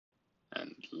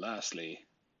lastly,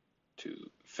 to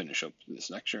finish up this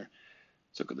lecture,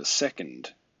 let's look at the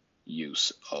second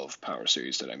use of power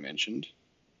series that I mentioned,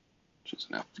 which is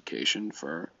an application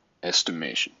for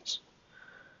estimations.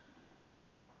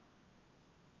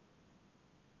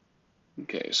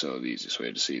 Okay, so the easiest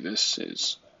way to see this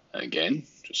is, again,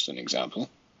 just an example.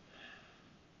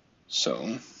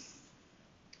 So,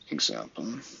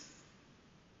 example,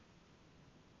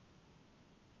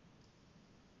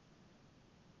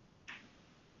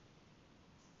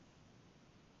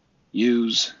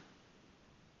 use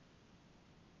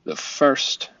the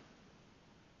first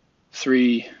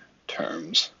three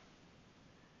terms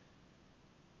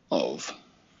of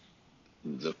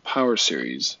the power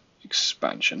series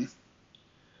expansion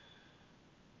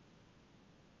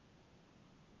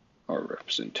or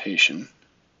representation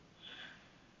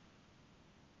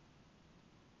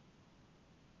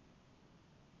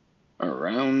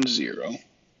around 0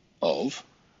 of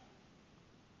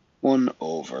 1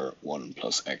 over 1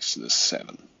 plus x to the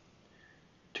 7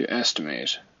 to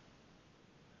estimate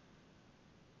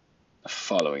the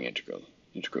following integral.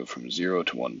 Integral from 0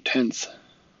 to 1/10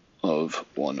 of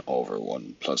 1 over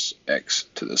 1 plus x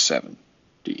to the 7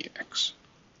 dx.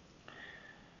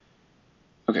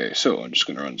 Okay, so I'm just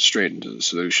going to run straight into the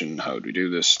solution. How do we do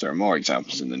this? There are more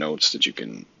examples in the notes that you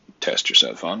can test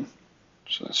yourself on.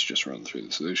 So let's just run through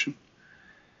the solution.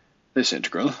 This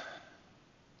integral,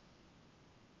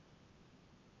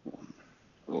 1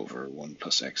 over 1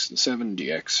 plus x to the 7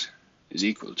 dx, is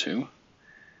equal to,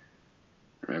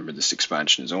 remember this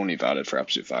expansion is only valid for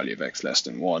absolute value of x less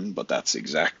than 1, but that's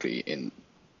exactly in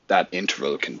that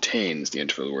interval contains the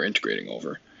interval we're integrating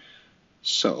over.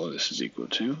 So this is equal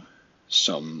to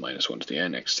sum minus 1 to the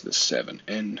n x to the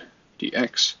 7n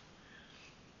dx,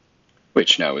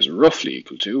 which now is roughly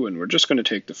equal to, and we're just going to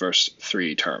take the first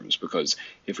three terms, because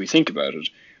if we think about it,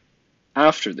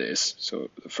 after this, so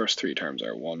the first three terms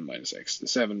are 1 minus x to the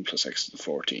 7 plus x to the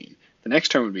 14. The next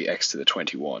term would be x to the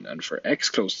 21, and for x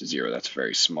close to 0, that's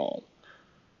very small.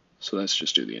 So let's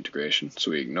just do the integration.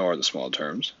 So we ignore the small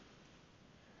terms.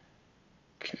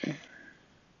 Okay.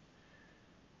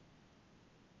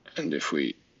 And if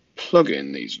we plug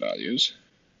in these values,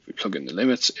 if we plug in the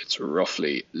limits, it's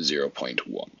roughly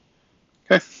 0.1.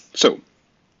 Okay, so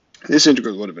this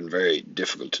integral would have been very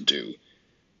difficult to do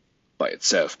by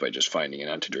itself by just finding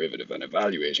an antiderivative and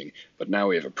evaluating, but now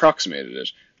we have approximated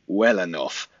it well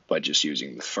enough by just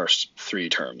using the first three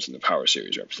terms in the power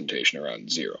series representation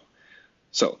around 0.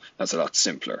 So that's a lot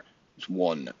simpler. It's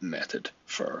one method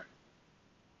for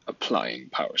applying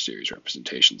power series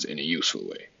representations in a useful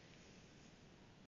way.